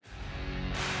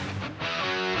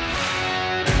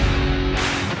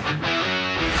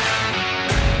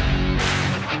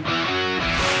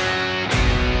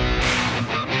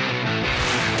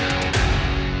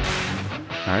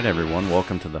right, everyone.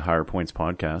 Welcome to the Higher Points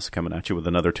podcast. Coming at you with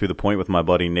another To The Point with my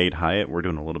buddy Nate Hyatt. We're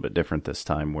doing a little bit different this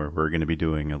time, where we're going to be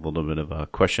doing a little bit of a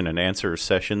question and answer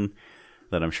session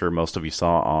that I'm sure most of you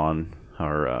saw on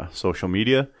our social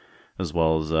media, as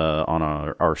well as on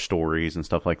our stories and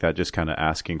stuff like that, just kind of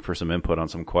asking for some input on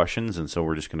some questions. And so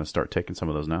we're just going to start taking some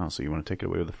of those now. So you want to take it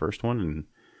away with the first one? And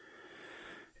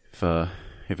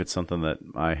if it's something that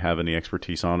I have any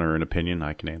expertise on or an opinion,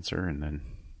 I can answer. And then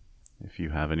if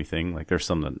you have anything, like there's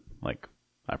some that like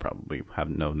I probably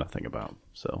know nothing about.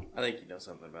 So I think you know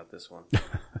something about this one.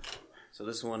 So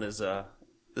this one's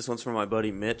from my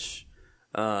buddy Mitch.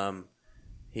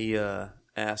 He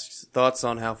asks thoughts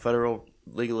on how federal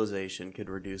legalization could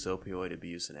reduce opioid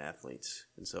abuse in athletes.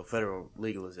 And so federal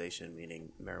legalization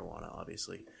meaning marijuana,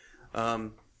 obviously. That's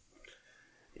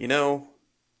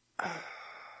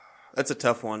a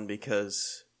tough one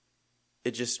because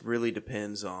it just really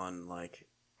depends on like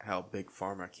how big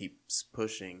pharma keeps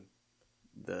pushing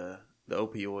the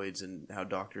opioids and how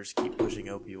doctors keep pushing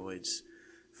opioids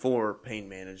for pain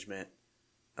management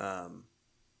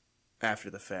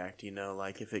after the fact.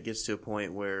 Like if it gets to a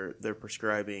point where they're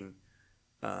prescribing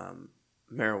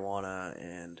marijuana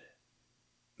and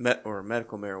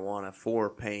medical marijuana for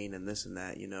pain and this and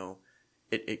that,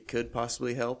 it could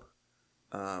possibly help.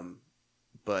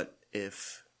 But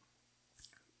if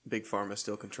Big Pharma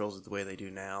still controls it the way they do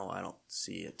now, I don't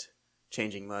see it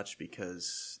changing much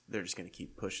because they're just going to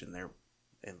keep pushing their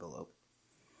envelope.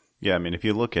 yeah, I mean, if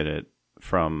you look at it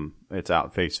from its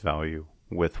out face value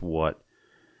with what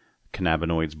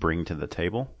cannabinoids bring to the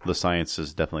table, the science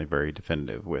is definitely very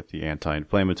definitive with the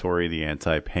anti-inflammatory, the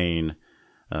anti-pain,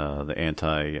 the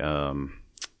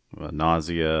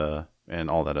anti-nausea, and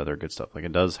all that other good stuff. Like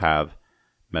it does have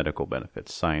medical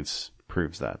benefits. Science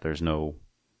proves that. There's no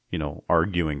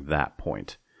arguing that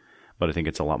point. But I think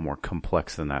it's a lot more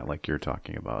complex than that, like you're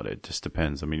talking about. It just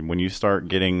depends. I mean, when you start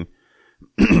getting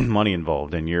money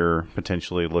involved and you're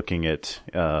potentially looking at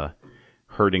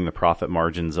hurting the profit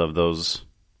margins of those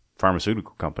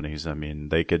pharmaceutical companies, I mean,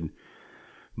 they could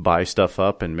buy stuff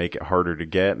up and make it harder to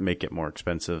get, make it more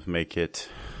expensive, make it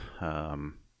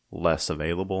less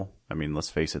available. I mean, let's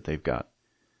face it, they've got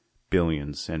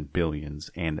billions and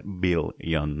billions and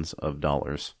billions of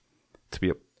dollars to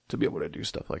be able to do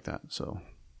stuff like that. So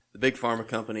the big pharma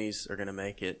companies are going to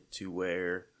make it to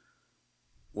where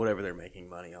whatever they're making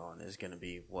money on is going to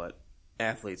be what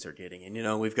athletes are getting.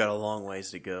 And, we've got a long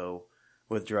ways to go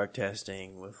with drug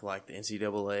testing, with like the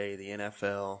NCAA, the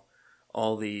NFL,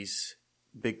 all these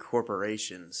big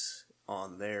corporations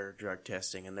on their drug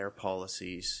testing and their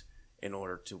policies in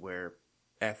order to where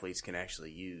athletes can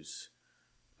actually use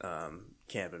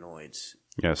cannabinoids.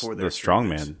 Yes, the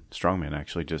strongman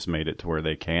actually just made it to where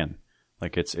they can.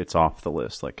 Like it's off the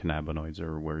list. Like cannabinoids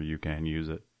are where you can use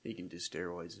it. You can do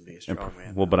steroids and be a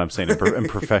strongman. But I'm saying in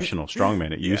professional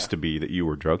strongman, it used to be that you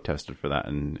were drug tested for that,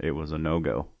 and it was a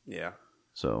no-go. Yeah.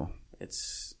 So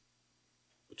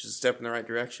which is a step in the right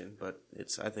direction, but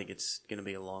I think it's going to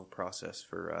be a long process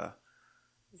for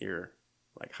your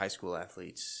like high school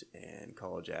athletes and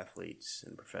college athletes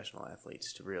and professional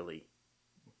athletes to really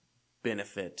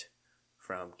benefit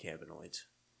from cannabinoids.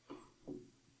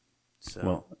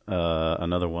 So,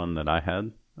 another one that I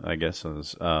had, I guess,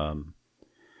 is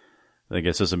I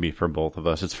guess this would be for both of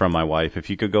us. It's from my wife. If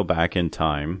you could go back in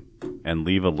time and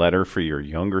leave a letter for your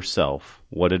younger self,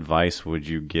 what advice would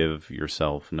you give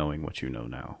yourself knowing what you know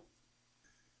now?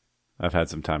 I've had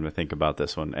some time to think about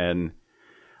this one, and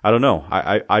I don't know.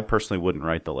 I personally wouldn't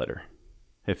write the letter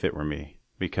if it were me,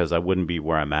 because I wouldn't be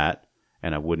where I'm at,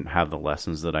 and I wouldn't have the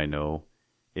lessons that I know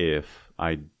if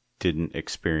I didn't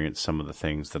experience some of the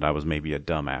things that I was maybe a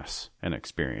dumbass and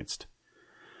experienced.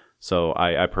 So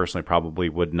I personally probably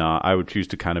would not. I would choose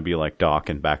to kind of be like Doc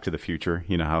in Back to the Future.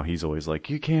 You know how he's always like,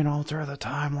 "You can't alter the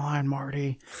timeline,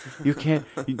 Marty. You can't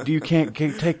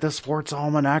take the sports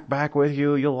almanac back with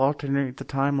you. You'll alternate the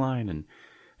timeline."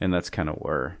 And that's kind of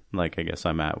where, like, I guess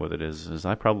I'm at with it is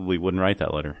I probably wouldn't write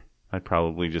that letter. I'd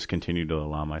probably just continue to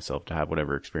allow myself to have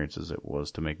whatever experiences it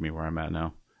was to make me where I'm at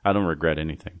now. I don't regret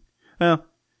anything. Well,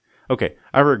 okay,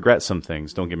 I regret some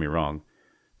things, don't get me wrong,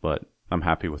 but I'm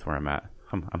happy with where I'm at.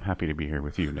 I'm happy to be here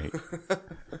with you, Nate.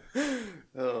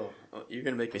 Oh, you're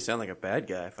going to make me sound like a bad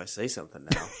guy if I say something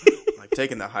now. Like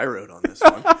taking the high road on this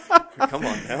one. Come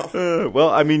on now. Well,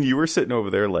 I mean, you were sitting over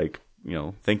there like,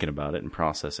 thinking about it and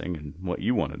processing and what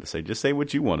you wanted to say. Just say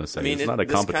what you want to say. I mean, it's not a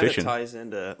competition. This kind of ties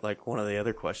into like one of the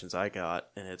other questions I got,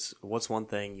 and it's, what's one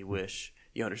thing you wish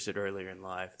you understood earlier in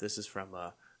life? This is from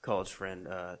a college friend,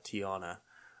 Tiana.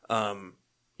 I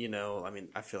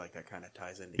feel like that kind of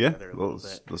ties in together a little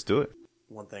bit. Let's do it.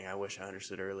 One thing I wish I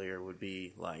understood earlier would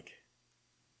be like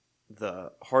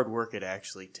the hard work it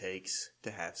actually takes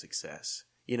to have success.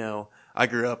 You know, I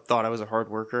grew up, thought I was a hard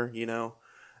worker, you know,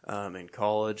 in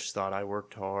college, thought I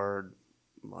worked hard,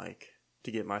 like,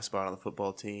 to get my spot on the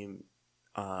football team.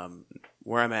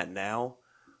 Where I'm at now,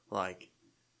 like,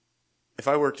 if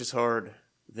I worked as hard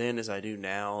then as I do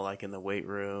now, like in the weight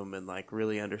room, and like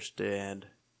really understand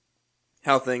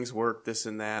how things work, this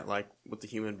and that, like with the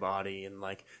human body and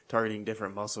like targeting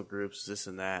different muscle groups, this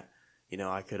and that, you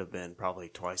know, I could have been probably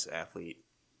twice the athlete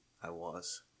I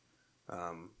was.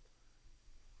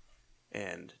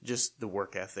 And just the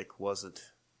work ethic wasn't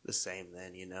the same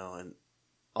then, you know, and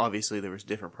obviously there was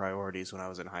different priorities when I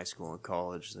was in high school and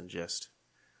college than just,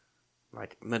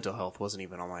 like, mental health wasn't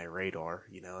even on my radar,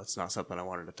 you know, it's not something I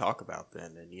wanted to talk about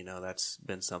then, and, you know, that's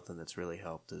been something that's really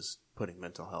helped, is putting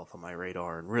mental health on my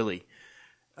radar and really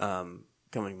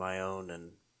coming my own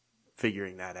and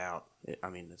figuring that out. I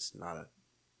mean, it's not a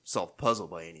solved puzzle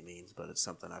by any means, but it's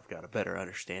something I've got a better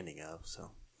understanding of,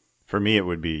 so. For me, it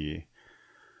would be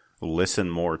listen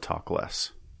more, talk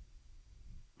less.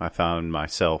 I found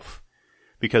myself,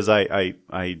 because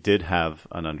I did have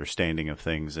an understanding of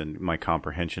things, and my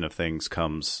comprehension of things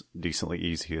comes decently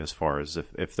easy as far as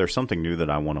if there's something new that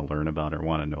I want to learn about or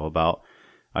want to know about,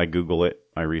 I Google it,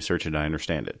 I research it, I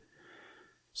understand it.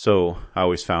 So I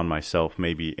always found myself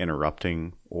maybe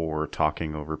interrupting or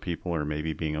talking over people, or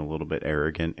maybe being a little bit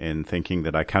arrogant and thinking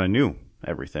that I kind of knew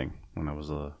everything when I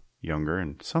was younger,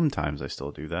 and sometimes I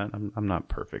still do that. I'm not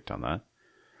perfect on that.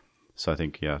 So I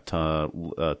think, yeah,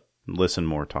 listen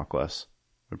more, talk less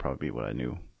would probably be what I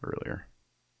knew earlier.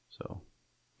 So,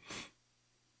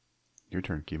 your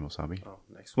turn, Kimosabi. Oh,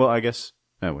 next one. Well, I guess,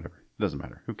 whatever. It doesn't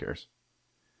matter. Who cares?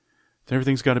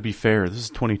 Everything's got to be fair. This is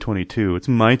 2022. It's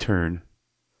my turn.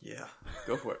 Yeah,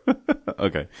 go for it.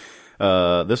 Okay.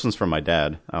 This one's from my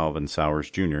dad, Alvin Sowers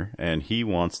Jr., and he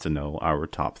wants to know our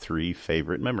top 3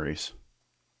 favorite memories.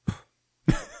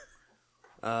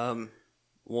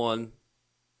 One,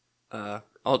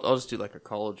 I'll just do like a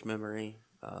college memory.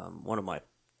 One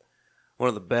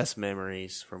of the best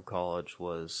memories from college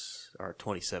was our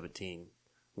 2017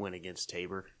 win against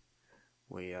Tabor.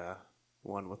 We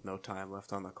won with no time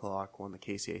left on the clock, won the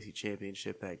KCAC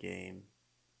championship that game.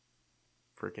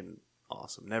 Freaking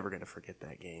awesome. Never going to forget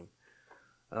that game.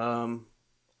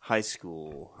 High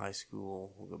school.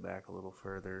 We'll go back a little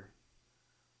further.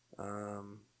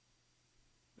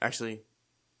 Actually,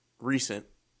 recent.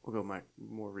 We'll go my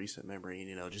more recent memory,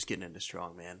 you know, just getting into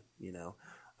strongman, you know.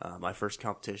 My first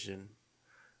competition,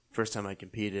 first time I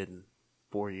competed in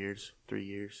 3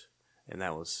 years, and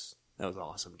that was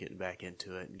awesome, getting back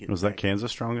into it. And was that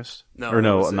Kansas Strongest? No. Or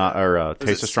no, not, or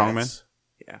Taste of Strongman?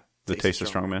 Yeah. The Taste of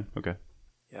Strongman? Okay.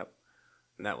 Yep.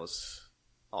 And that was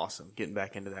awesome, getting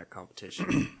back into that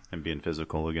competition. And being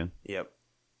physical again? Yep.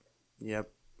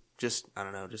 Just, I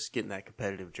don't know, just getting that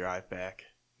competitive drive back,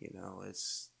 you know,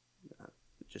 it's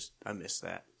just, I miss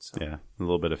that. So. Yeah, a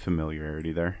little bit of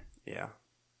familiarity there. Yeah.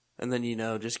 And then, you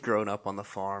know, just growing up on the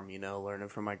farm, you know, learning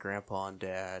from my grandpa and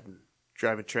dad, and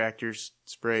driving tractors,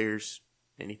 sprayers,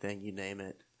 anything, you name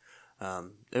it.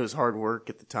 It was hard work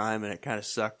at the time, and it kind of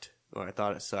sucked. Well, I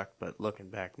thought it sucked, but looking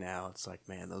back now, it's like,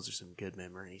 man, those are some good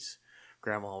memories.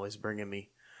 Grandma always bringing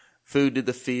me food to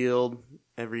the field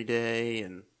every day,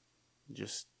 and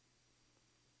just,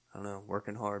 I don't know,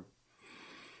 working hard.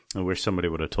 I wish somebody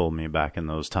would have told me back in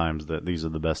those times that these are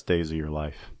the best days of your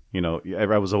life. You know,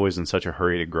 I was always in such a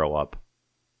hurry to grow up.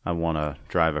 I want to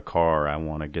drive a car. I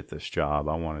want to get this job.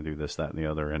 I want to do this, that, and the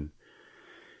other. And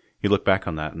you look back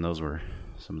on that, and those were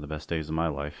some of the best days of my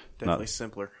life. Definitely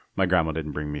simpler. My grandma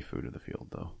didn't bring me food to the field,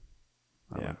 though.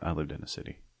 Yeah. I lived in a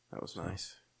city. That was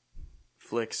nice.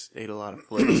 Flicks. Ate a lot of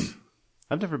Flicks.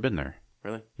 I've never been there.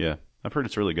 Really? Yeah. I've heard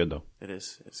it's really good, though. It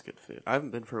is. It's good food. I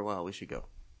haven't been for a while. We should go.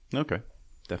 Okay.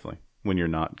 Definitely. When you're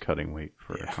not cutting weight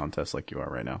for a contest like you are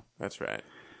right now. That's right.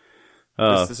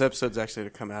 This episode's actually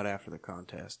to come out after the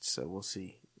contest, so we'll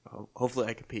see. Hopefully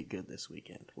I compete good this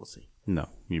weekend. We'll see. No,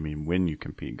 you mean when you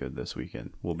compete good this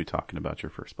weekend. We'll be talking about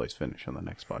your first place finish on the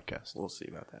next podcast. We'll see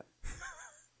about that.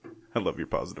 I love your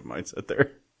positive mindset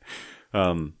there.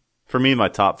 For me, my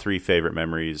top 3 favorite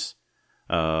memories,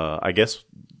 I guess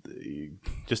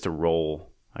just to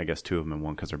roll, I guess 2 of them in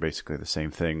one because they're basically the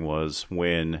same thing, was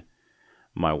when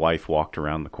my wife walked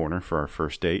around the corner for our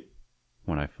first date.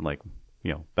 When I, like,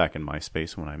 you know, back in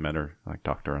MySpace, when I met her, I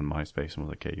talked to her on MySpace and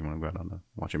was like, hey, you want to go out and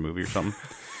watch a movie or something?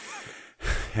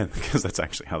 And because that's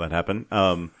actually how that happened.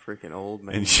 Freaking old,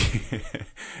 man.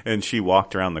 And she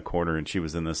walked around the corner, and she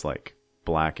was in this, like,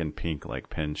 black and pink, like,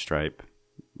 pinstripe,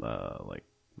 like,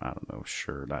 I don't know,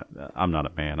 shirt. I'm not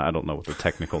a man. I don't know what the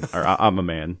technical, or I'm a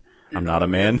man. I'm not a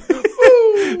man.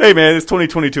 Hey, man, it's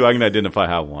 2022. I can identify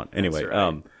how I want. Anyway,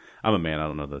 right. I'm a man. I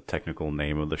don't know the technical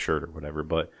name of the shirt or whatever,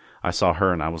 but I saw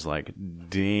her and I was like,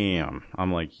 damn.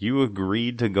 I'm like, you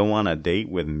agreed to go on a date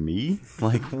with me?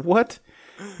 Like, what?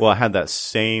 Well, I had that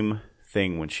same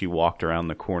thing when she walked around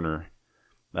the corner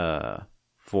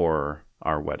for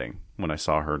our wedding, when I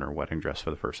saw her in her wedding dress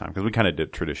for the first time. Because we kind of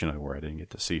did traditionally where I didn't get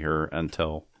to see her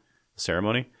until the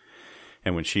ceremony.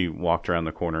 And when she walked around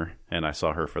the corner and I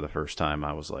saw her for the first time,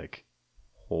 I was like,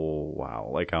 oh, wow.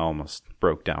 Like, I almost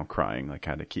broke down crying. Like,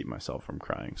 I had to keep myself from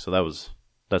crying. So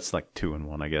that's like 2 in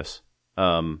 1, I guess.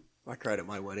 I cried at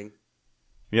my wedding.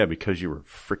 Yeah, because you were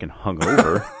freaking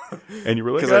hungover. And you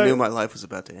were like, because I knew my life was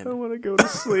about to end. I want to go to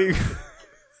sleep.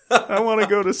 I want to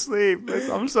go to sleep.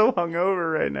 I'm so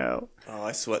hungover right now. Oh,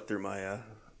 I sweat through my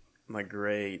my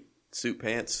gray suit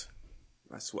pants.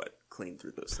 I sweat clean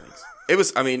through those things. It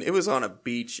was on a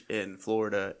beach in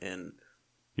Florida in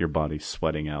your body's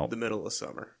sweating out the middle of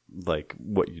summer. Like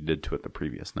what you did to it the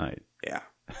previous night. Yeah.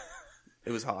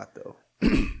 It was hot though.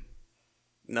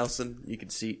 Nelson, you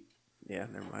could see. Yeah,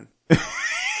 never mind.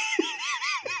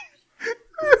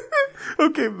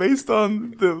 Okay, based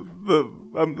on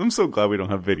I'm so glad we don't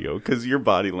have video because your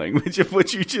body language of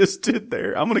what you just did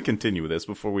there. I'm going to continue with this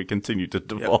before we continue to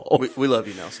devolve. Yep. We love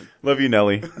you, Nelson. Love you,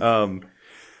 Nelly.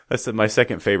 I said my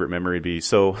second favorite memory would be,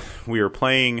 so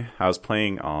I was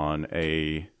playing on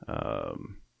a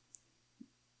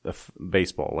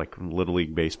baseball, like Little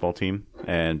League baseball team.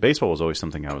 And baseball was always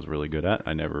something I was really good at.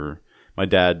 My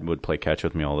dad would play catch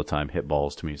with me all the time, hit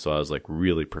balls to me. So I was like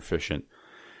really proficient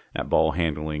at ball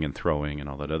handling and throwing and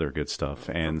all that other good stuff.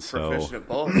 And so proficient at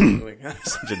ball handling.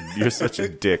 You're such a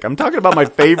dick. I'm talking about my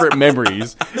favorite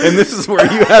memories, and this is where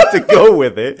you have to go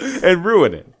with it and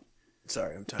ruin it.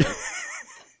 Sorry, I'm tired.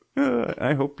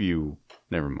 I hope you.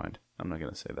 Never mind. I'm not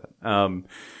going to say that.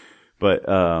 But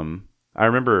I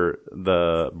remember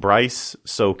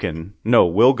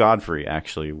Will Godfrey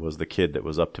actually was the kid that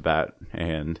was up to bat,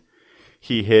 and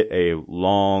he hit a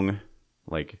long,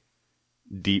 like,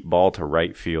 deep ball to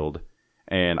right field,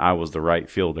 and I was the right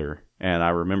fielder. And I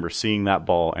remember seeing that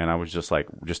ball, and I was just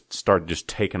started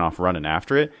taking off running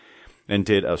after it, and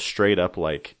did a straight up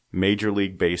like Major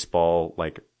League Baseball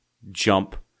like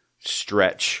jump,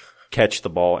 stretch, catch the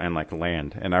ball, and like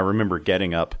land. And I remember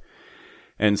getting up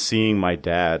and seeing my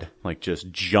dad like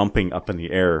just jumping up in the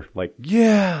air, like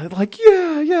yeah, like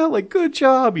good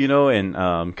job, and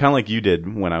kind of like you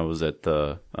did when I was at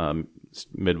the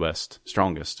Midwest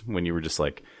Strongest, when you were just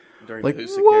like during the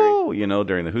Hoosakari.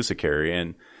 During the Hoosakari.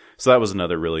 And so that was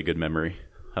another really good memory.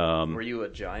 Were you a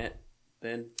giant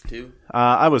then too?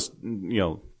 I was,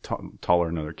 taller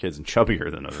than other kids and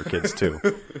chubbier than other kids too.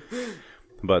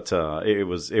 But it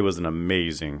was an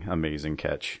amazing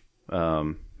catch.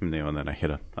 And then I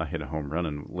hit a home run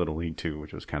in Little League too,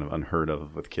 which was kind of unheard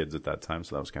of with kids at that time.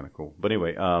 So that was kind of cool. But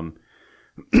anyway,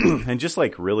 and just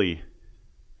like really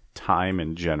time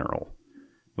in general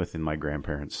within my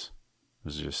grandparents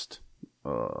was just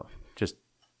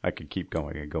I could keep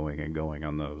going and going and going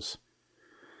on those.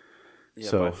 Yeah,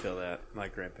 so, I feel that. My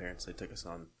grandparents, they took us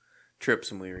on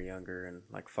trips when we were younger, and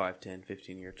like 5, 10,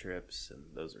 15-year trips,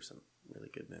 and those are some really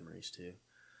good memories too.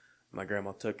 My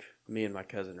grandma took me and my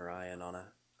cousin Ryan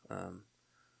on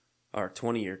our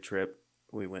 20-year trip.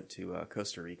 We went to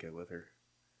Costa Rica with her,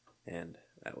 and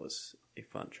that was a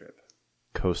fun trip.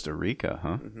 Costa Rica,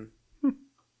 huh? Mm-hmm.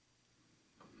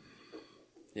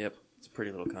 Yep, it's a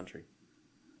pretty little country.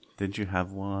 Did you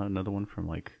have another one from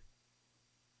like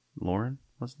Lauren,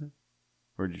 wasn't it?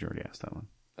 Or did you already ask that one?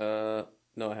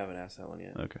 No, I haven't asked that one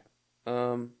yet. Okay.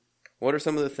 What are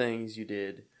some of the things you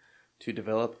did to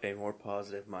develop a more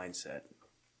positive mindset?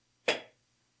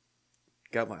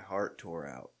 Got my heart tore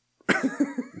out.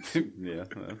 Yeah.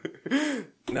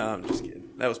 No, I'm just kidding.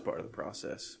 That was part of the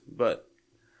process. But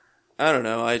I don't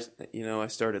know. I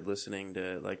started listening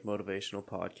to like motivational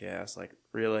podcasts, like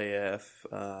Real AF.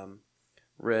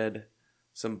 Read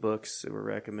some books that were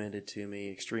recommended to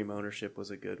me. Extreme Ownership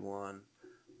was a good one.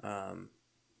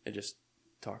 It just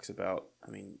talks about,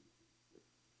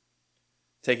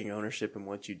 taking ownership in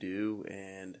what you do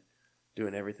and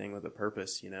doing everything with a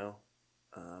purpose,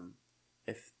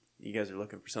 If you guys are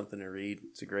looking for something to read,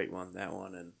 it's a great one, that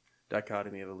one, and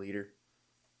Dichotomy of a Leader.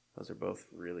 Those are both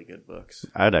really good books.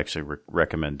 I'd actually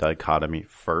recommend Dichotomy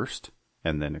first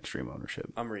and then Extreme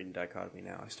Ownership. I'm reading Dichotomy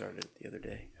now. I started it the other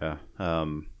day. Yeah.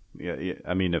 Yeah.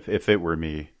 If it were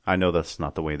me, I know that's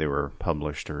not the way they were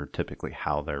published or typically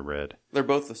how they're read. They're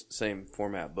both the same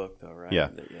format book, though, right? Yeah.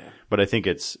 Yeah. But I think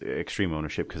it's Extreme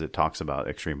Ownership because it talks about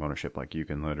extreme ownership. Like you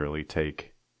can literally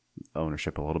take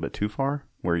ownership a little bit too far,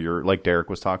 where you're like Derek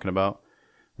was talking about,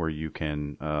 where you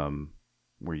can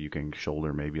where you can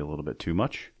shoulder maybe a little bit too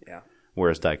much. Yeah.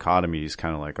 Whereas dichotomy is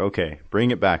kind of like, okay,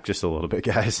 bring it back just a little bit,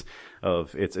 guys.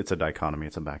 It's a dichotomy.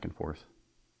 It's a back and forth.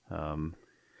 But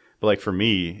like for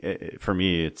me,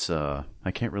 it's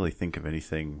I can't really think of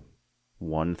anything.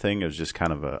 One thing. It was just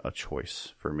kind of a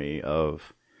choice for me.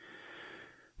 Of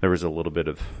there was a little bit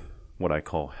of what I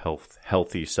call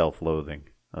healthy self-loathing.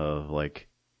 Of like,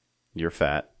 you're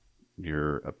fat,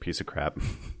 you're a piece of crap,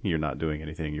 you're not doing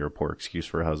anything, you're a poor excuse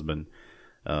for a husband.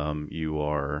 You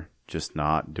are just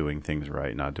not doing things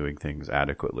right, not doing things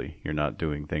adequately. You're not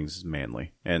doing things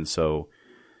manly. And so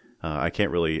I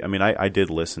can't really, I mean, I did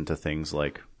listen to things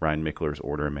like Ryan Mickler's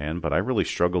Order of Man, but I really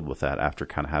struggled with that after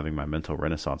kind of having my mental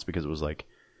renaissance, because it was like,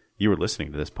 you were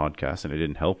listening to this podcast and it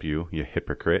didn't help you, you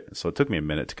hypocrite. So it took me a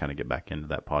minute to kind of get back into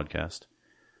that podcast.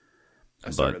 I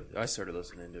started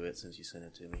listening to it since you sent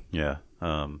it to me. Yeah.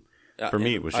 For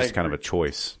me, it was just kind of a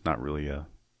choice, not really a...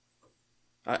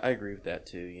 I agree with that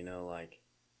too. You know, like,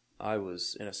 I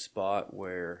was in a spot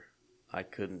where I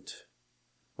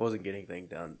wasn't getting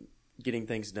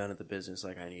things done at the business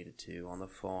like I needed to, on the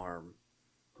farm,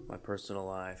 my personal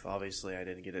life. Obviously, I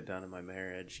didn't get it done in my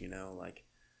marriage, you know, like,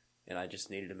 and I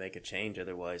just needed to make a change.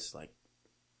 Otherwise, like,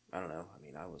 I don't know. I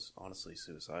mean, I was honestly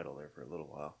suicidal there for a little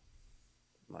while.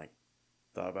 Like,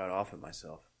 thought about offing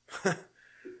myself.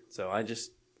 So I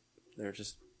just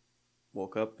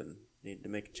woke up and needed to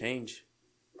make a change.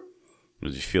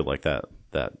 Did you feel like that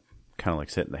kind of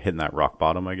like hitting that rock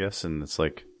bottom, I guess? And it's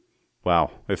like,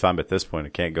 wow, if I'm at this point, I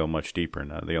can't go much deeper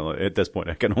now. At this point,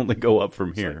 I can only go up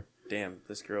from here. Like, damn,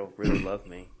 this girl really loved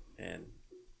me. And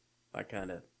I kind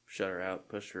of shut her out,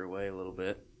 pushed her away a little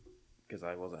bit because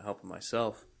I wasn't helping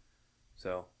myself.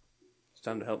 So it's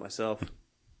time to help myself.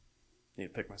 Need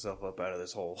to pick myself up out of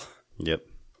this hole. Yep.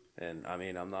 And I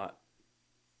mean, I'm not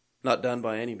done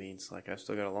by any means. Like, I've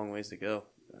still got a long ways to go.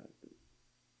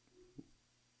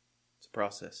 It's a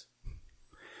process.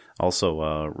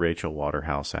 Also, Rachel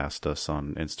Waterhouse asked us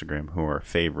on Instagram who our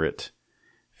favorite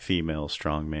female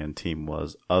strongman team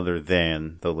was, other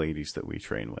than the ladies that we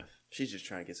train with. She's just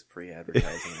trying to get some free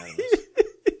advertising out of us.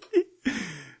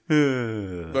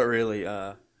 But really,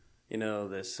 you know,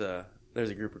 there's a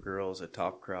group of girls at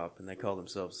Top Crop, and they call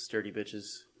themselves Sturdy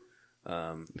Bitches.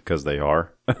 Because they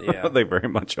are. Yeah. They very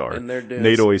much are. And they're doing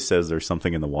Nate always says there's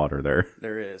something in the water there.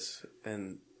 There is.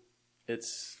 And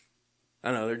it's,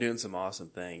 I don't know, they're doing some awesome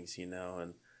things, you know,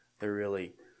 and they're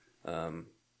really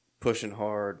pushing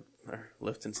hard, or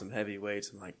lifting some heavy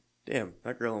weights. I'm like, damn,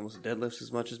 that girl almost deadlifts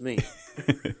as much as me.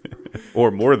 Or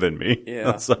more than me.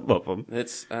 Yeah. Some of them.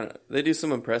 They do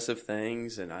some impressive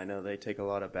things, and I know they take a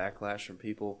lot of backlash from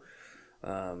people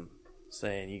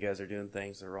saying you guys are doing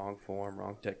things the wrong form,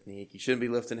 wrong technique. You shouldn't be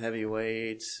lifting heavy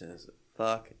weights. And it's,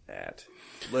 fuck that.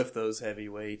 Lift those heavy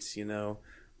weights, you know.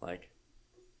 Like,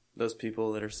 those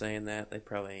people that are saying that, they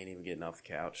probably ain't even getting off the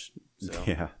couch. So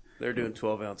yeah. They're doing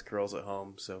 12-ounce curls at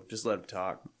home, so just let them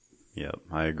talk. Yeah,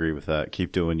 I agree with that.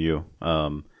 Keep doing you.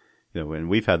 You know, and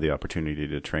we've had the opportunity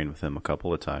to train with him a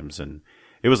couple of times, and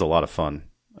it was a lot of fun.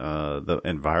 The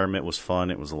environment was fun.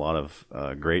 It was a lot of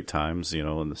great times, you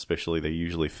know, and especially they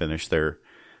usually finish their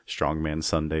strongman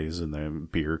Sundays and then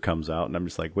beer comes out, and I'm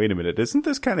just like, wait a minute, isn't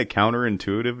this kind of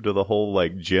counterintuitive to the whole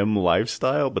like gym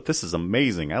lifestyle? But this is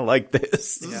amazing. I like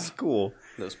this. This is cool.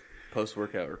 Those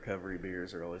post-workout recovery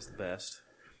beers are always the best.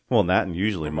 Well, and that, and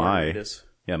usually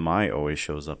my always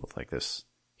shows up with like this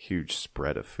huge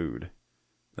spread of food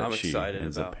that I'm excited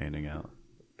ends about up handing out.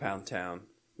 Pound Town.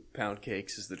 Pound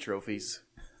cakes is the trophies.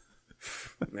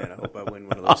 Man, I hope I win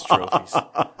one of those trophies.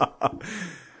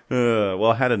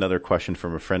 Well, I had another question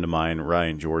from a friend of mine,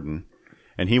 Ryan Jordan,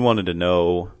 and he wanted to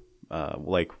know,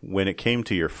 like, when it came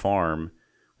to your farm,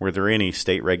 were there any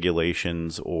state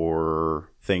regulations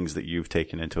or things that you've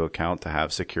taken into account to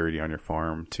have security on your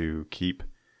farm to keep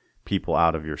people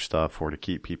out of your stuff or to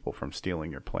keep people from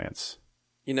stealing your plants?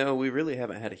 You know, we really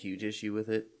haven't had a huge issue with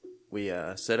it. We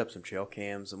set up some trail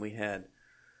cams, and we had,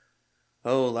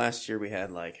 last year we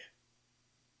had like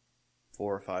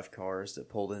 4 or 5 cars that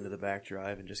pulled into the back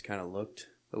drive and just kind of looked.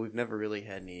 But we've never really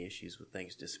had any issues with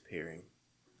things disappearing.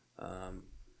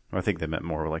 I think they meant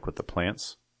more like with the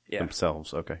plants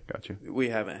themselves. Okay, got you. We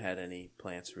haven't had any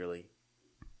plants really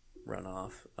run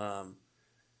off.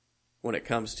 When it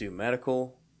comes to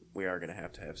medical, we are going to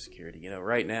have security. You know,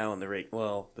 right now in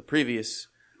the previous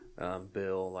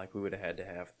bill, like, we would have had to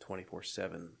have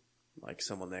 24/7, like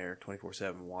someone there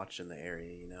 24/7 watching the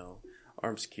area, you know,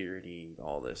 armed security,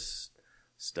 all this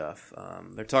stuff.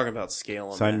 They're talking about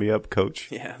scaling Sign me up, coach.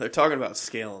 Yeah, they're talking about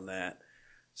scaling that.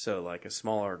 So, like, a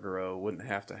smaller grow wouldn't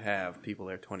have to have people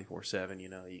there 24/7. You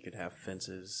know, you could have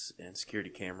fences and security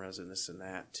cameras and this and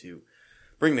that to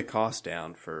bring the cost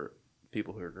down for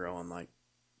people who are growing like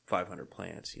 500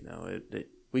 plants. You know,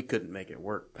 we couldn't make it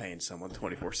work paying someone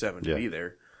 24/7 to be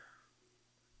there.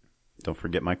 Don't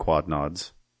forget my quad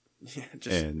nods. Yeah,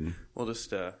 we'll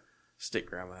just stick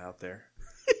Grandma out there.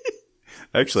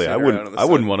 Actually, I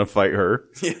wouldn't want to fight her.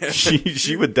 Yeah.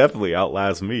 She would definitely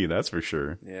outlast me, that's for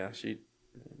sure. Yeah, she'd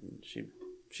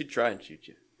try and shoot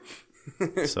you.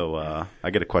 So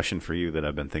I get a question for you that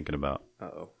I've been thinking about.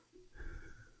 Uh-oh.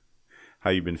 How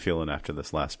you been feeling after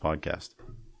this last podcast?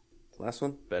 Last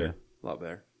one? Better. Yeah. A lot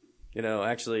better. You know,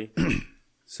 actually,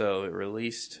 so it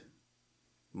released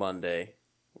Monday.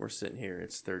 We're sitting here.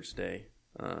 It's Thursday.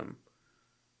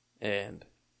 And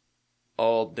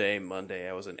all day Monday,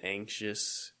 I was an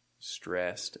anxious,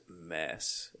 stressed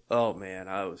mess. Oh, man,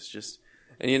 I was just...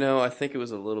 And, you know, I think it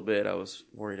was a little bit... I was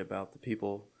worried about the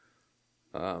people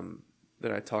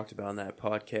that I talked about in that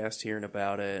podcast, hearing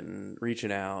about it and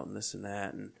reaching out and this and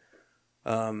that. And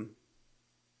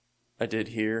I did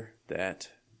hear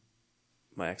that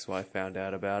my ex-wife found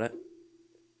out about it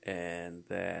and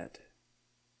that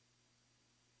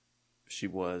she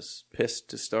was pissed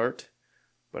to start,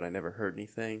 but I never heard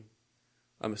anything.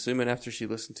 I'm assuming after she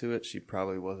listened to it, she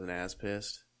probably wasn't as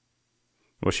pissed.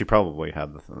 Well, she probably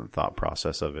had the thought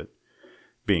process of it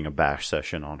being a bash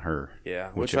session on her.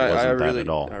 Yeah, which it wasn't that at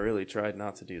all. I really tried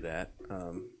not to do that.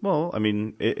 Well, I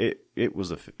mean, it was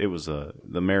the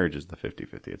marriage is the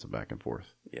 50-50. It's a back and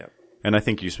forth. Yeah. And I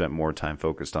think you spent more time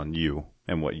focused on you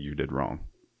and what you did wrong,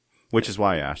 which is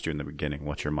why I asked you in the beginning,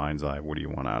 what's your mind's eye? What do you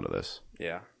want out of this?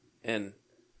 Yeah. And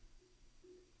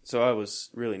so I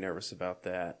was really nervous about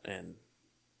that, and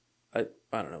I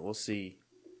don't know. We'll see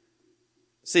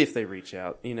if they reach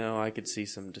out. You know, I could see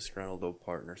some disgruntled old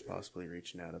partners possibly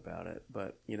reaching out about it.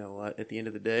 But you know what? At the end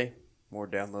of the day, more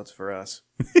downloads for us.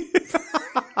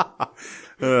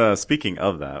 Speaking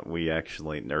of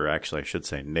that, I should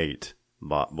say Nate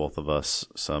bought both of us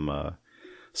some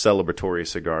celebratory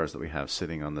cigars that we have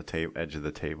sitting on the edge of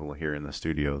the table here in the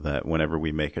studio, that whenever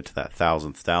we make it to that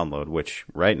 1,000th download, which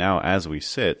right now as we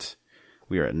sit,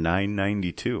 we are at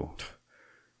 992.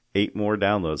 8 more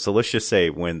downloads. So let's just say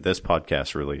when this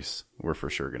podcast release, we're for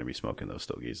sure going to be smoking those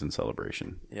stogies in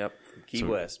celebration. Yep. Key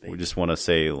West, baby. We just want to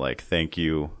say, like, thank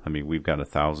you. I mean, we've got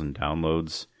 1,000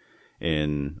 downloads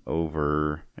since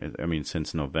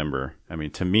November. I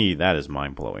mean, to me, that is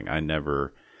mind blowing. I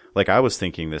was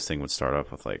thinking this thing would start off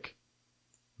with like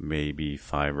maybe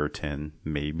 5 or 10,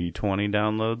 maybe 20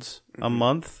 downloads a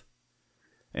month.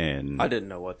 And I didn't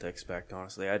know what to expect,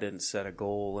 honestly. I didn't set a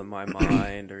goal in my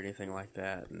mind or anything like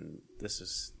that. And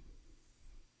it's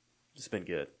been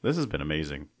good. This has been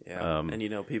amazing. Yeah. And, you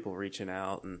know, people reaching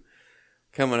out and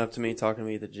coming up to me, talking to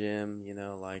me at the gym, you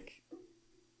know, like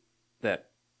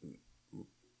that.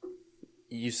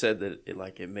 You said that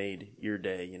it made your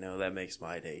day, you know, that makes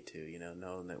my day too, you know,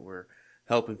 knowing that we're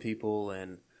helping people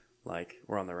and like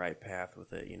we're on the right path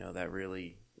with it, you know, that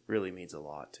really, really means a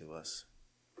lot to us.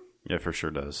 Yeah, for sure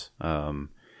does.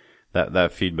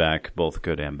 That feedback, both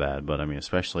good and bad, but I mean,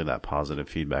 especially that positive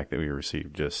feedback that we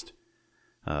received,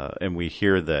 and we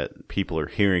hear that people are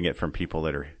hearing it from people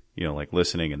that are, you know, like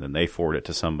listening, and then they forward it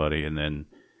to somebody, and then,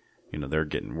 you know,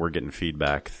 we're getting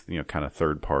feedback, you know, kind of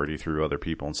third party through other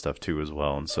people and stuff too as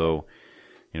well. And so,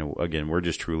 you know, again, we're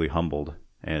just truly humbled.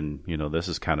 And, you know, this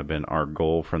has kind of been our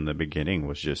goal from the beginning,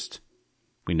 was just,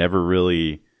 we never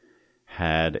really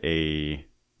had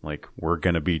we're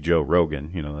going to be Joe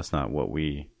Rogan. You know, that's not what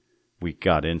we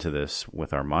got into this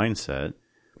with our mindset,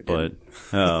 but,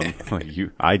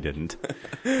 I didn't.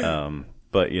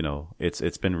 But you know,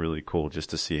 it's been really cool just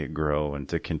to see it grow and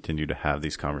to continue to have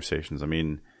these conversations. I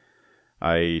mean,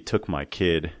 I took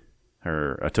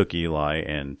Eli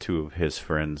and 2 of his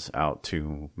friends out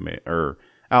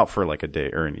for like a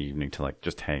day or an evening to like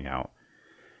just hang out.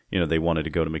 You know, they wanted to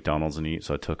go to McDonald's and eat,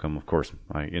 so I took them. Of course,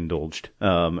 I indulged.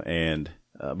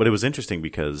 But it was interesting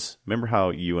because remember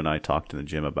how you and I talked in the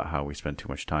gym about how we spend too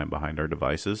much time behind our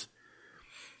devices?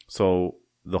 So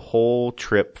the whole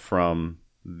trip from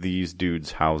these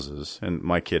dudes' houses, and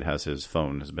my kid his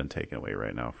phone has been taken away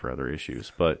right now for other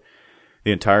issues, but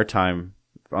the entire time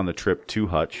on the trip to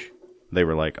Hutch, they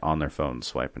were like on their phones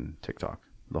swiping TikTok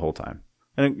the whole time.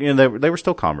 And you know, they were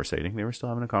still conversating. They were still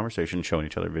having a conversation, showing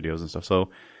each other videos and stuff. So,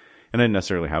 and I didn't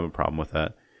necessarily have a problem with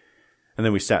that. And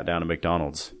then we sat down at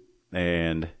McDonald's,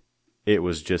 and it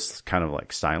was just kind of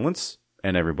like silence,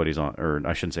 and everybody's on, or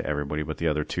I shouldn't say everybody, but the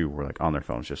other 2 were like on their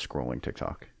phones just scrolling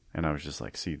TikTok. And I was just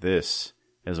like, see, this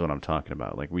is what I'm talking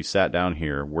about. Like, we sat down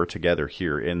here, we're together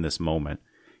here in this moment.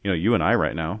 You know, you and I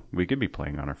right now, we could be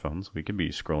playing on our phones. We could be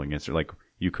scrolling Instagram. Like,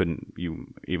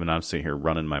 even I'm sitting here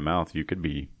running my mouth. You could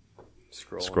be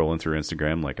scrolling through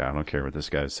Instagram like, I don't care what this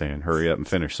guy's saying. Hurry up and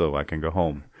finish so I can go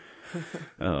home.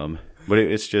 But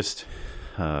it's just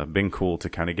been cool to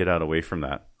kind of get out away from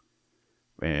that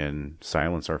and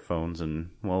silence our phones.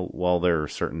 And while there are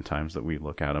certain times that we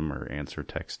look at them or answer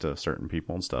text to certain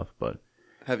people and stuff, but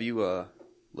have you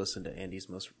listened to Andy's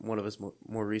one of his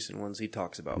more recent ones? He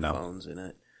talks about phones in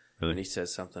it, really? And he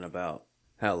says something about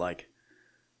how like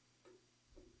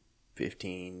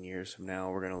 15 years from now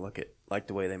we're going to look at like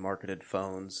the way they marketed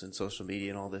phones and social media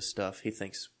and all this stuff. He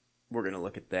thinks we're going to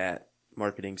look at that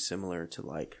marketing similar to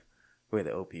like the way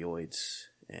the opioids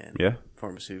and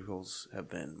pharmaceuticals have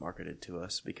been marketed to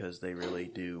us, because they really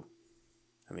do.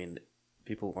 I mean,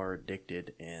 people are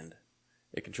addicted and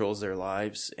it controls their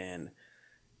lives. And,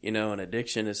 you know, an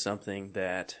addiction is something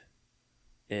that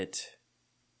it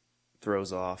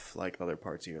throws off like other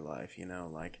parts of your life, you know,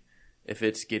 like if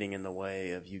it's getting in the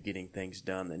way of you getting things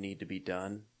done that need to be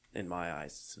done, in my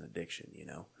eyes, it's an addiction, you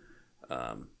know.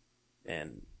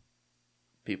 And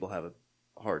people have a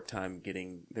hard time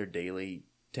getting their daily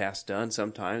tasks done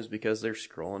sometimes because they're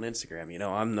scrolling Instagram. You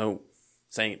know, I'm no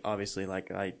saint, obviously,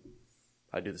 like I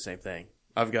do the same thing.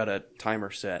 I've got a timer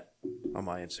set on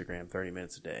my Instagram, 30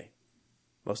 minutes a day.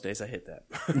 Most days I hit that.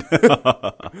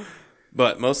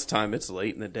 But most of the time it's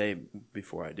late in the day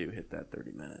before I do hit that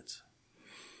 30 minutes.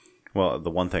 Well,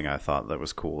 the one thing I thought that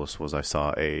was coolest was I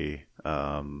saw a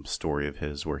story of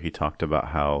his where he talked about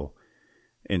how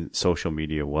in social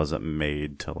media wasn't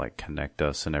made to like connect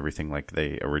us and everything like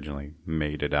they originally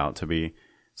made it out to be.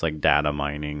 It's like data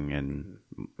mining and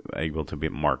able to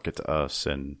market to us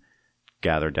and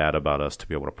gather data about us to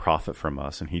be able to profit from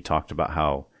us. And he talked about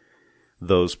how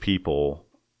those people,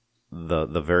 the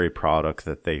very product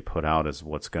that they put out is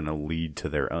what's going to lead to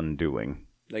their undoing.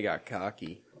 They got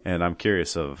cocky. And I'm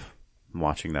curious of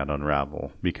watching that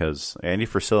unravel, because Andy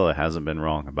Frisella hasn't been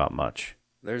wrong about much.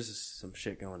 There's some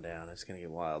shit going down. It's going to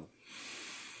get wild.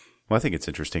 Well, I think it's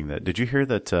interesting that, did you hear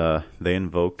that they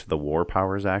invoked the War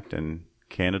Powers Act in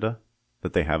Canada?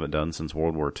 That they haven't done since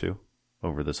World War II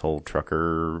over this whole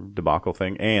trucker debacle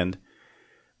thing. And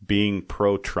being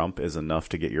pro-Trump is enough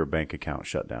to get your bank account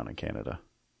shut down in Canada.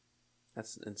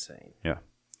 That's insane. Yeah.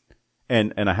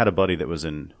 And I had a buddy that was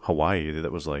in Hawaii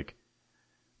that was like,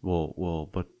 well,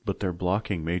 but they're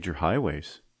blocking major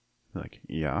highways. Like,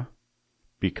 yeah,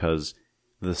 because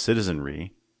the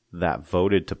citizenry that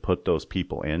voted to put those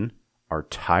people in are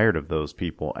tired of those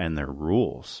people and their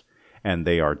rules, and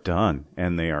they are done,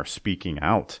 and they are speaking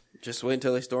out. Just wait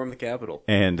until they storm the Capitol.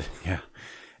 And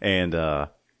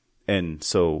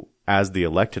so as the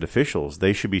elected officials,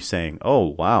 they should be saying, oh,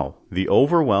 wow, the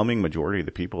overwhelming majority of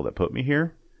the people that put me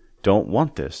here don't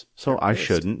want this, so I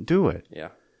shouldn't do it. Yeah.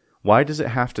 Why does it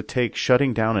have to take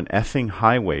shutting down an effing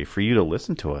highway for you to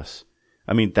listen to us?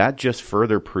 I mean, that just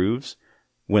further proves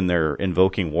when they're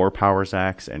invoking War Powers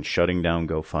Acts and shutting down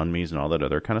GoFundMes and all that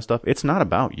other kind of stuff, it's not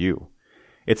about you.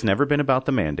 It's never been about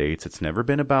the mandates. It's never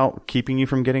been about keeping you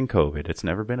from getting COVID. It's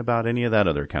never been about any of that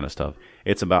other kind of stuff.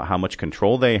 It's about how much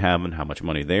control they have and how much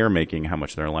money they are making, how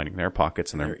much they're lining their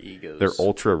pockets and their egos, their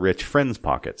ultra-rich friends'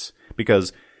 pockets.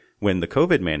 Because when the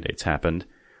COVID mandates happened,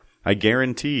 I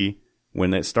guarantee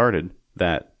when it started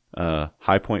that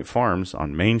High Point Farms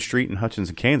on Main Street in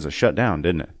Hutchinson, Kansas shut down,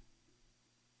 didn't it?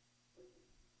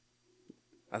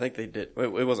 I think they did.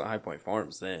 It wasn't High Point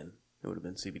Farms then. It would have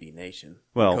been CBD Nation.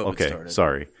 Well, COVID okay, started.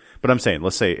 Sorry, but I'm saying,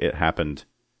 let's say it happened.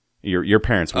 Your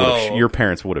parents would have your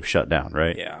parents would have shut down,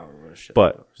 right? Yeah, I would have shut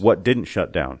but down. What didn't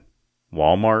shut down?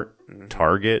 Walmart,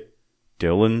 Target,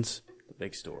 Dillon's, the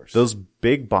big stores, those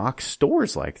big box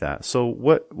stores like that. So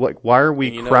what? Like, why are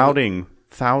we crowding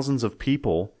thousands of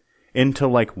people into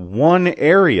like one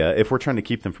area if we're trying to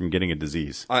keep them from getting a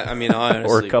disease? I mean,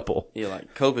 honestly, or a couple. Yeah,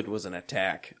 like COVID was an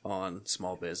attack on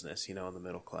small business, you know, in the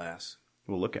middle class.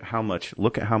 Well, look at how much,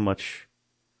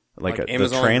 like the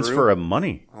Amazon transfer grew? of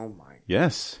money. Oh my.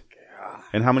 Yes. God.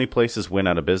 And how many places went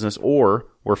out of business or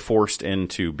were forced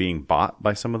into being bought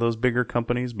by some of those bigger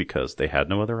companies because they had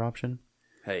no other option?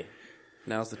 Hey,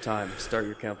 now's the time. Start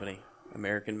your company.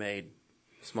 American made.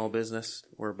 Small business.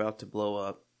 We're about to blow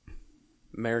up.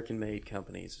 American made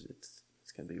companies. It's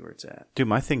going to be where it's at. Dude,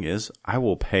 my thing is, I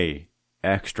will pay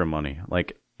extra money.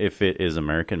 Like, if it is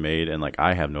American made, and like,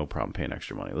 I have no problem paying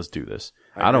extra money. Let's do this.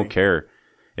 I don't care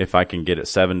if I can get it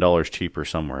 $7 cheaper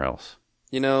somewhere else.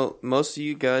 You know, most of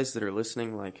you guys that are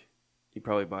listening, like, you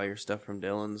probably buy your stuff from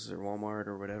Dillon's or Walmart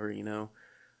or whatever, you know.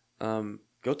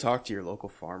 Go talk to your local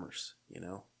farmers, you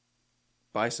know.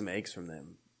 Buy some eggs from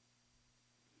them.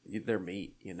 Their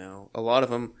meat, you know. A lot of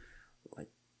them, like,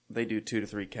 they do 2 to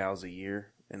 3 cows a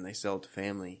year, and they sell it to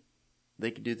family.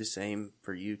 They could do the same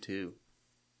for you, too.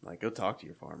 Like, go talk to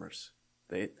your farmers.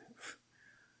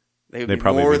 They'd They'd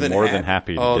probably more be than more than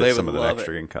happy to get some of that love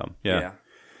extra it. income. Yeah.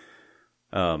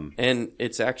 And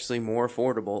it's actually more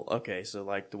affordable. Okay, so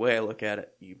like the way I look at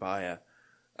it, you buy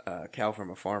a cow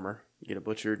from a farmer, you get it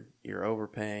butchered, you're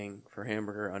overpaying for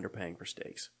hamburger, underpaying for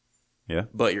steaks. Yeah.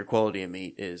 But your quality of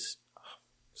meat is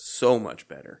so much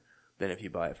better than if you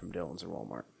buy it from Dillon's or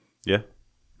Walmart. Yeah.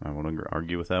 I won't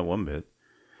argue with that one bit.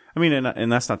 I mean,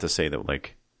 and that's not to say that,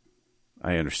 like,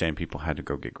 I understand people had to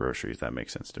go get groceries. That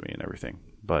makes sense to me and everything.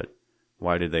 But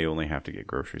why did they only have to get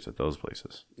groceries at those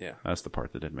places? Yeah. That's the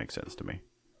part that didn't make sense to me.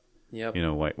 Yep. You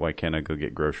know, why can't I go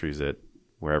get groceries at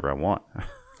wherever I want?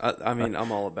 I mean,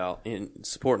 I'm all about in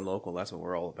supporting local. That's what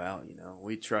we're all about. You know,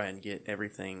 we try and get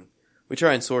everything. We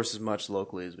try and source as much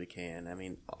locally as we can. I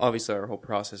mean, obviously, our whole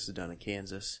process is done in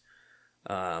Kansas.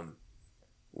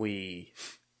 We,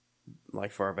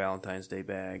 like for our Valentine's Day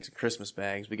bags, Christmas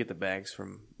bags, we get the bags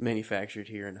from manufactured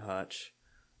here in Hutch.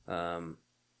 I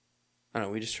don't know.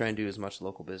 We just try and do as much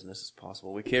local business as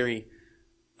possible. We carry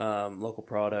local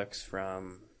products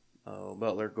from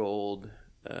Butler Gold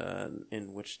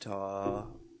in Wichita,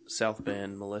 South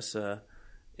Bend, Melissa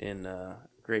in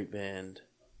Great Bend,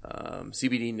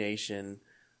 CBD Nation,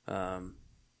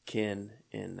 Ken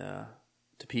in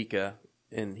Topeka,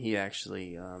 and he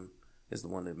actually is the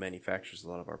one that manufactures a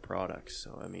lot of our products.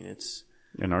 So, I mean, it's...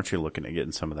 And aren't you looking at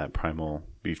getting some of that primal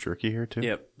beef jerky here, too?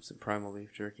 Yep, some primal beef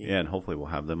jerky. Yeah, and hopefully we'll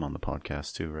have them on the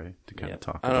podcast, too, right? To kind of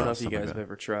talk about I don't know if you guys like have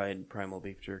ever tried primal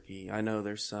beef jerky. I know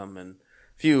there's some in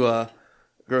a few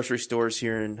grocery stores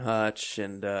here in Hutch,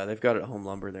 and they've got it at Home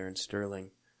Lumber there in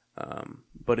Sterling.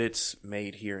 But it's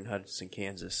made here in Hudson,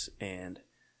 Kansas, and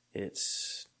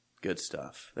it's good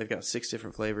stuff. They've got 6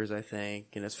 different flavors, I think,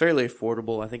 and it's fairly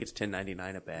affordable. I think it's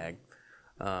 $10.99 a bag.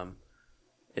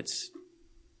 It's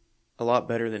a lot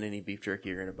better than any beef jerky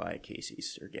you're going to buy at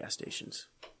Casey's or gas stations.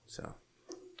 So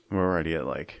We're already at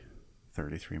like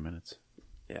 33 minutes.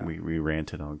 yeah, We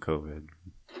ranted on COVID,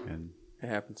 and it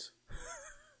happens.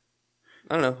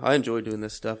 I don't know. I enjoy doing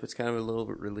this stuff. It's kind of a little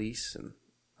bit release, and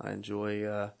I enjoy...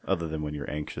 other than when you're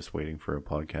anxious waiting for a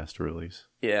podcast to release.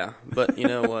 Yeah, but you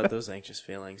know what? Those anxious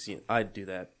feelings, I'd do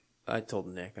that. I told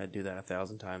Nick I'd do that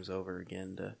 1,000 times over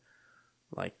again to,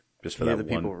 like, Just for hear that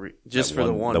the people one, just for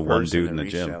the the one one person dude in that the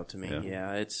reached gym. out to me. Yeah.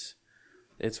 Yeah,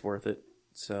 it's worth it.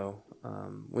 So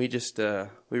we just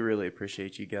we really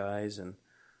appreciate you guys, and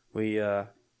we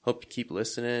hope to keep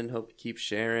listening, hope to keep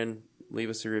sharing. Leave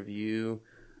us a review,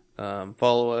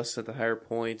 follow us at the Higher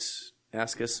Points,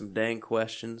 ask us some dang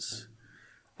questions,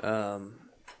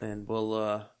 and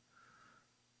we'll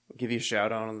give you a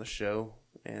shout out on the show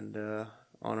and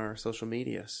on our social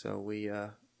media. So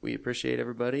we appreciate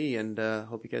everybody, and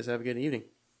hope you guys have a good evening.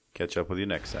 Catch up with you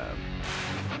next time.